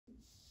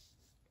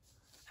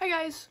Hi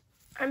guys,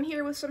 I'm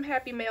here with some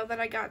Happy Mail that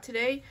I got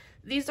today.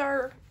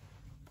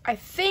 I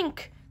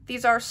think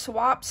these are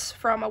swaps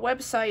from a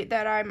website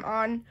that I'm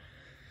on.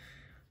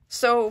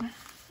 So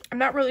I'm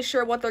not really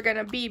sure what they're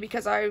gonna be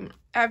because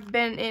I've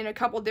been in a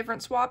couple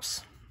different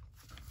swaps.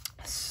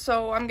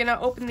 So I'm gonna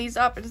open these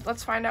up and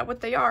let's find out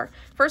what they are.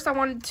 First, I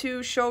wanted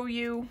to show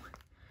you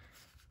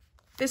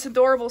this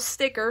adorable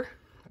sticker,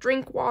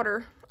 drink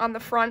water, on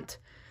the front,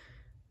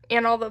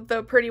 and all of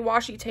the pretty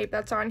washi tape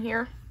that's on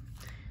here.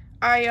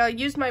 I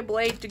used my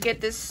blade to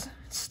get this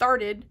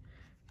started,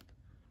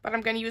 but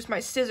I'm going to use my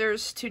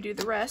scissors to do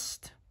the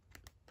rest,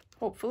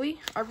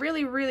 hopefully. I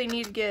really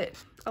need to get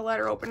a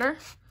letter opener.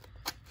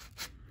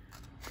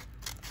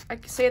 I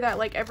say that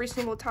like every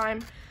single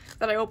time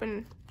that I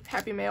open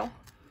Happy Mail,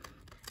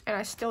 and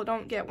I still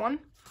don't get one.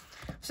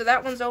 So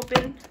that one's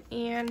open,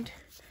 and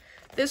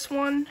this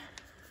one,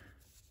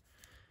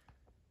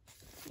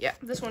 yeah,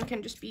 this one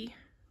can just be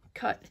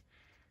cut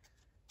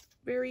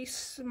very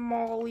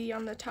smally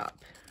on the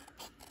top.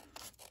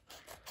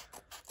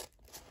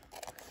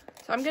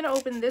 So I'm gonna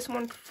open this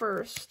one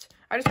first.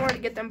 I just wanted to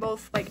get them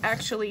both like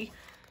actually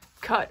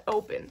cut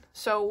open.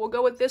 So we'll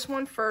go with this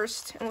one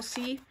first and we'll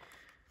see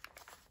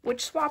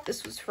which swap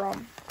this was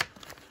from,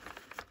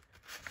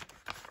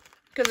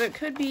 because it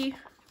could be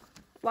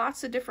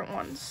lots of different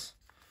ones.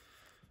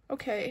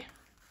 Okay.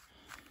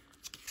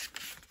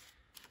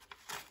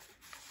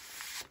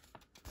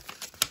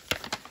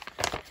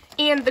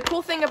 And the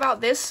cool thing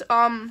about this,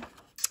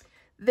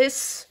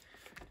 this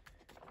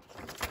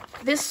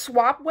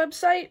swap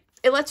website,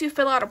 it lets you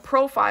fill out a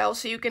profile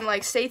so you can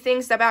like say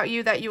things about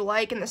you that you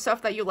like and the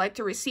stuff that you like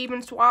to receive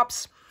in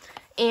swaps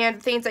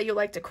and things that you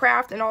like to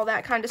craft and all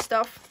that kind of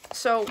stuff.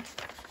 So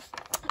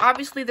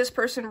obviously this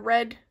person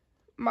read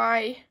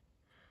my,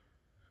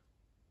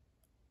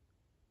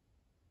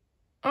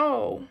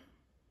 oh,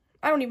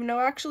 I don't even know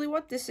actually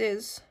what this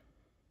is.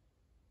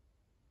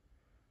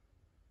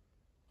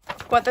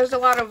 But there's a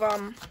lot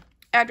of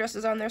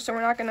addresses on there, so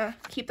we're not gonna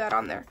keep that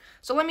on there.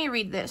 So let me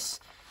read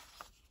this.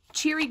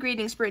 Cheery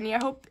greetings, Brittany. I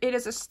hope it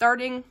is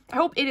starting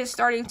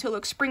to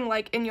look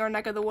spring-like in your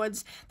neck of the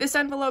woods. This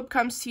envelope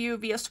comes to you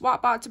via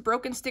SwapBot's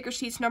Broken Sticker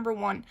Sheets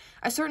 #1.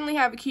 I certainly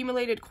have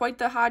accumulated quite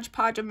the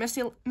hodgepodge of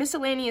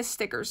miscellaneous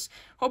stickers.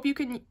 Hope you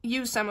can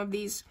use some of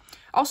these.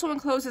 Also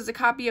enclosed is a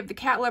copy of the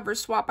Cat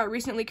Lovers swap I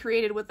recently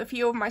created with a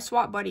few of my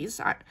swap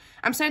buddies.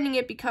 I'm sending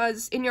it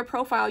because in your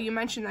profile you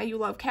mentioned that you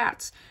love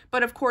cats,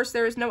 but of course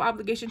there is no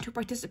obligation to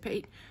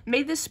participate.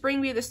 May this spring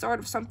be the start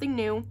of something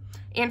new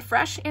and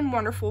fresh and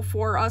wonderful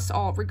for us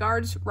all.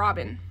 Regards,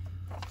 Robin.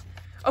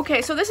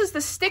 Okay, so this is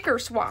the sticker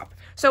swap.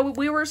 So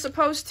we were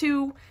supposed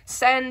to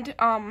send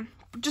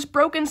just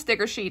broken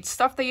sticker sheets,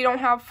 stuff that you don't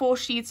have full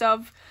sheets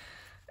of.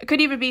 It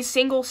could even be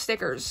single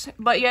stickers,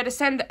 but you had to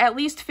send at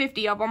least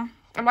 50 of them.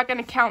 I'm not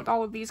going to count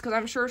all of these because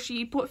I'm sure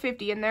she put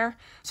 50 in there.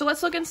 So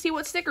let's look and see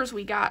what stickers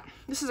we got.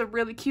 This is a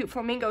really cute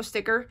flamingo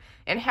sticker,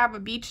 and have a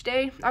beach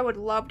day. I would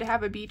love to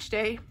have a beach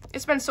day.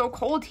 It's been so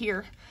cold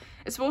here.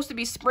 It's supposed to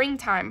be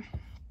springtime.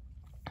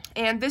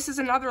 And this is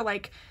another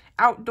like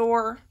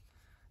outdoor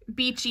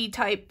beachy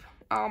type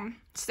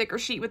sticker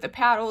sheet with the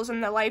paddles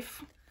and the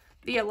life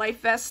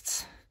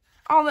vests.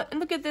 Oh, and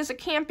look at this, a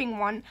camping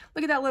one.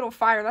 Look at that little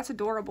fire. That's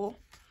adorable.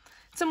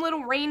 Some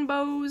little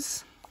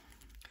rainbows.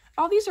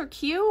 Oh, these are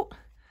cute.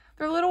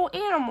 They're little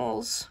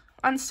animals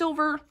on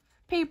silver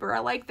paper. I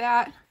like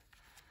that.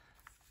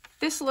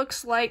 This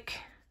looks like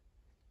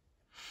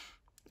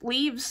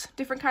leaves,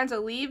 different kinds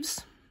of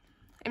leaves,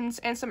 and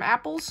some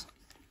apples.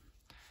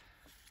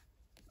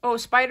 Oh,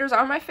 spiders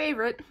are my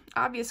favorite.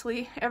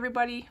 Obviously,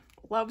 everybody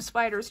loves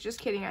spiders. Just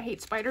kidding, I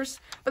hate spiders.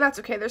 But that's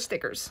okay, they're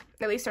stickers.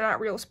 At least they're not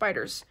real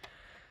spiders.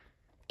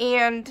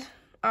 And,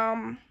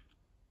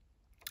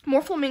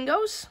 more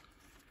flamingos.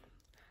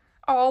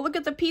 Oh, look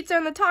at the pizza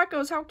and the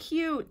tacos. How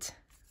cute.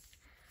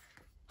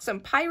 Some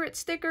pirate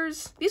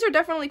stickers. These are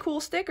definitely cool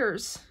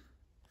stickers.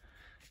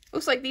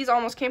 Looks like these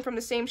almost came from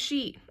the same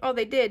sheet. Oh,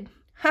 they did.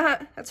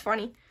 Haha, that's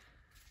funny.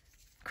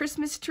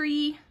 Christmas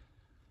tree.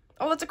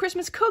 Oh, that's a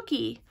Christmas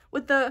cookie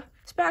with the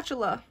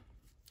spatula.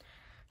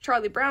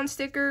 Charlie Brown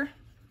sticker.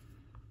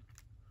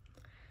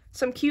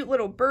 Some cute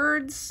little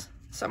birds.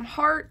 Some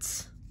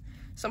hearts.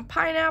 Some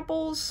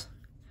pineapples.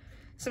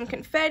 Some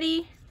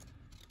confetti.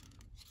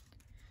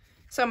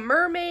 Some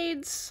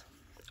mermaids.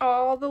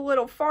 All the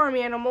little farm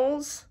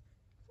animals.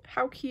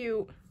 How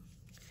cute.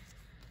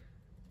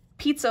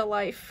 Pizza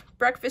Life.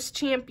 Breakfast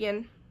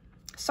Champion.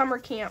 Summer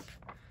Camp.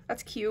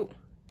 That's cute.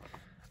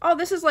 Oh,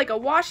 this is like a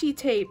washi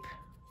tape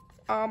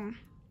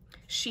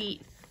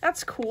sheet.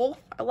 That's cool.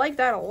 I like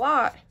that a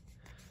lot.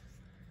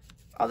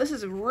 Oh, this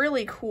is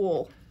really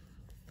cool.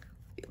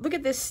 Look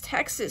at this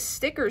Texas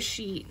sticker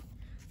sheet.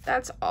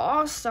 That's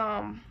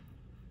awesome.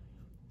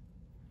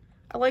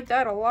 I like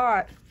that a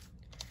lot.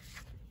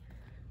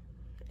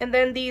 And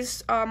then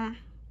these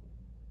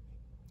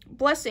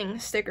blessing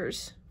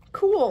stickers.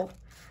 Cool.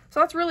 So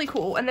that's really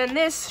cool. And then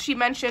this, she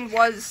mentioned,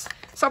 was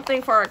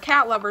something for a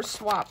Cat Lovers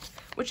swap,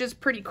 which is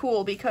pretty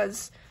cool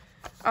because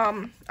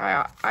I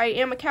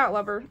am a cat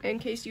lover, in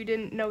case you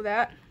didn't know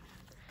that.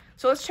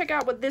 So let's check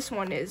out what this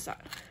one is.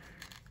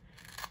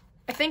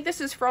 I think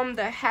this is from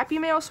the Happy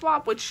Mail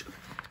swap, which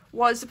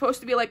was supposed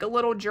to be like a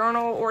little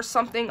journal or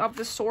something of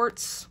the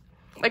sorts.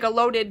 Like a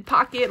loaded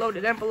pocket,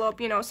 loaded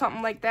envelope, you know,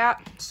 something like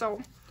that. So,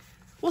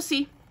 we'll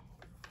see.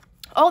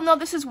 Oh no,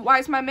 this is Why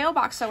Is My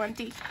Mailbox So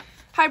Empty?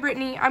 Hi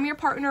Brittany, I'm your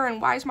partner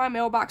in Why Is My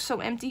Mailbox So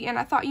Empty? And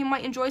I thought you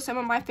might enjoy some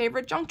of my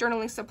favorite junk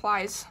journaling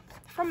supplies.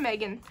 From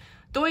Megan.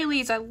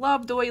 Doilies, I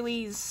love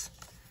doilies.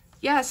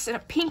 Yes, and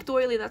a pink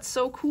doily, that's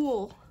so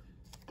cool.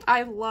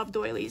 I love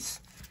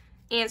doilies.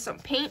 And some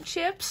paint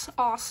chips,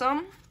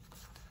 awesome.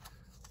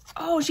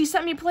 Oh, she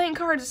sent me playing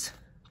cards.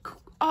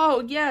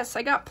 Oh, yes,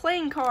 I got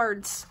playing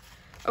cards.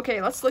 Okay,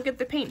 let's look at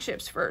the paint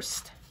chips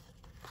first.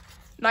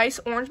 Nice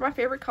orange, my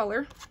favorite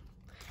color.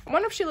 I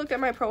wonder if she looked at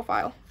my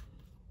profile.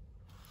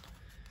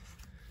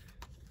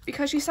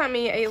 Because she sent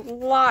me a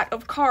lot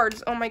of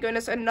cards. Oh my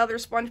goodness, another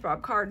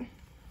SpongeBob card.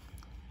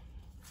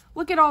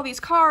 Look at all these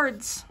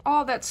cards.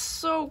 Oh, that's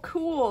so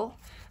cool.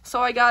 So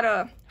I got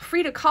a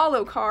Frida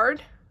Kahlo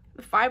card,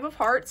 the 5 of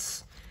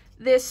Hearts,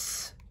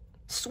 this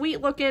sweet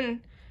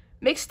looking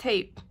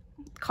mixtape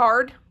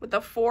card with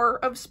the 4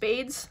 of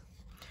Spades,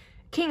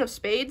 King of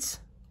Spades,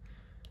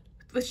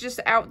 which is just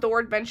outdoor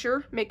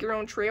adventure, make your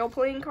own trail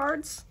playing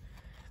cards,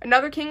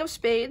 another King of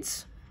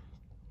Spades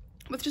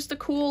with just a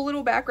cool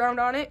little background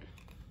on it,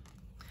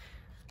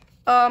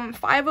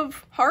 5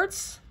 of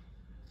Hearts,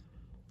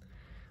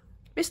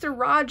 Mr.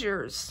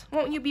 Rogers,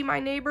 Won't You Be My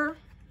Neighbor,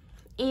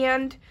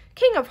 and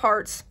King of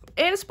Hearts,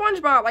 and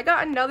SpongeBob. I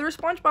got another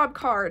SpongeBob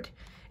card.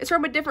 It's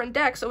from a different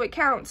deck, so it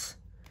counts.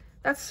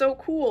 That's so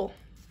cool.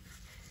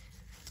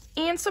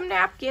 And some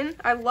napkin.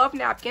 I love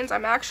napkins.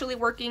 I'm actually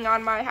working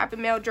on my Happy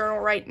Mail journal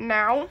right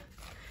now.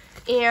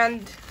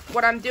 And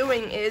what I'm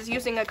doing is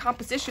using a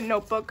composition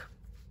notebook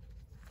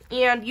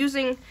and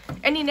using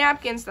any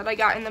napkins that I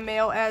got in the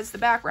mail as the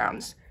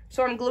backgrounds.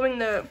 So I'm gluing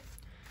the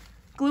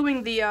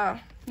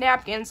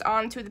napkins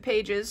onto the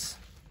pages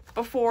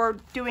before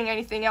doing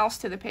anything else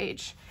to the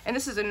page. And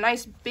this is a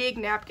nice big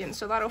napkin,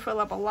 so that'll fill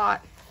up a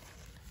lot.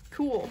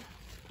 Cool.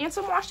 And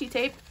some washi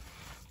tape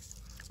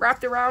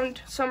wrapped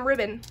around some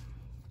ribbon.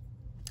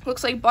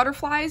 Looks like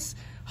butterflies,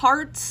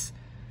 hearts,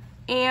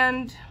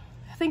 and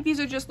I think these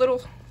are just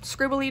little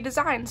scribbly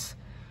designs.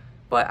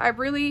 But I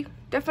really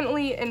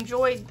definitely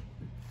enjoyed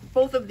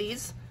both of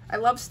these. I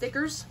love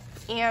stickers,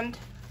 and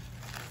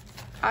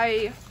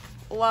I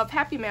love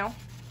Happy Mail.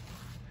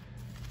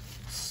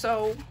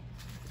 So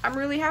I'm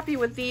really happy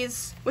with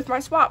these, with my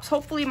swaps.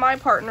 Hopefully my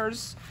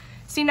partners.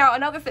 See, now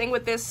another thing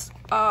with this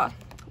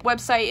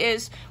website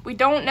is we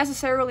don't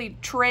necessarily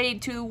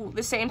trade to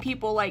the same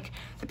people. Like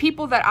the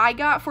people that I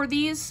got for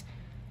these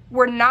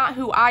were not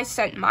who I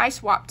sent my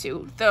swap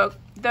to.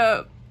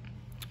 The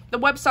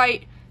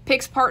website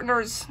picks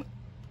partners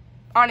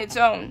on its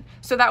own,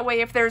 so that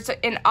way if there's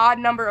an odd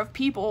number of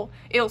people,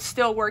 it'll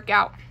still work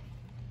out.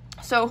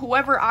 So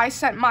whoever I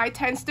sent my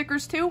 10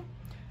 stickers to,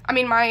 I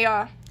mean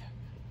my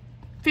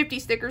 50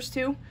 stickers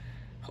to,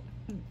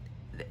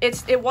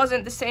 it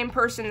wasn't the same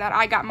person that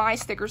I got my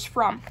stickers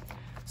from.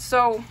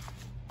 So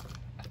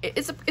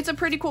it's a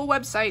pretty cool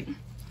website.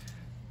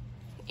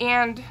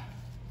 And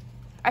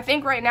I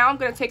think right now I'm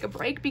going to take a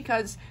break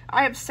because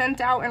I have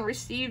sent out and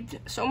received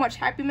so much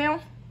Happy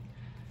Mail.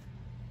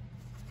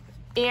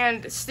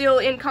 And still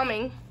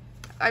incoming.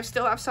 I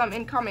still have some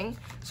incoming.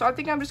 So I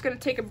think I'm just going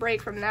to take a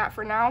break from that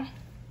for now.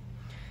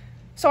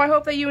 So I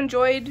hope that you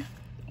enjoyed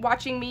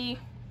watching me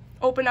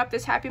open up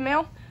this Happy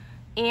Mail.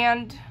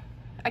 And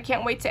I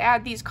can't wait to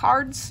add these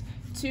cards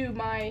to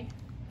my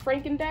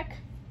Franken deck,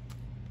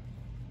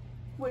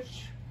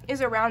 which is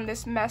around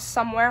this mess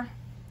somewhere.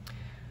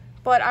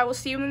 But I will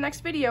see you in the next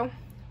video.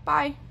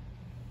 Bye.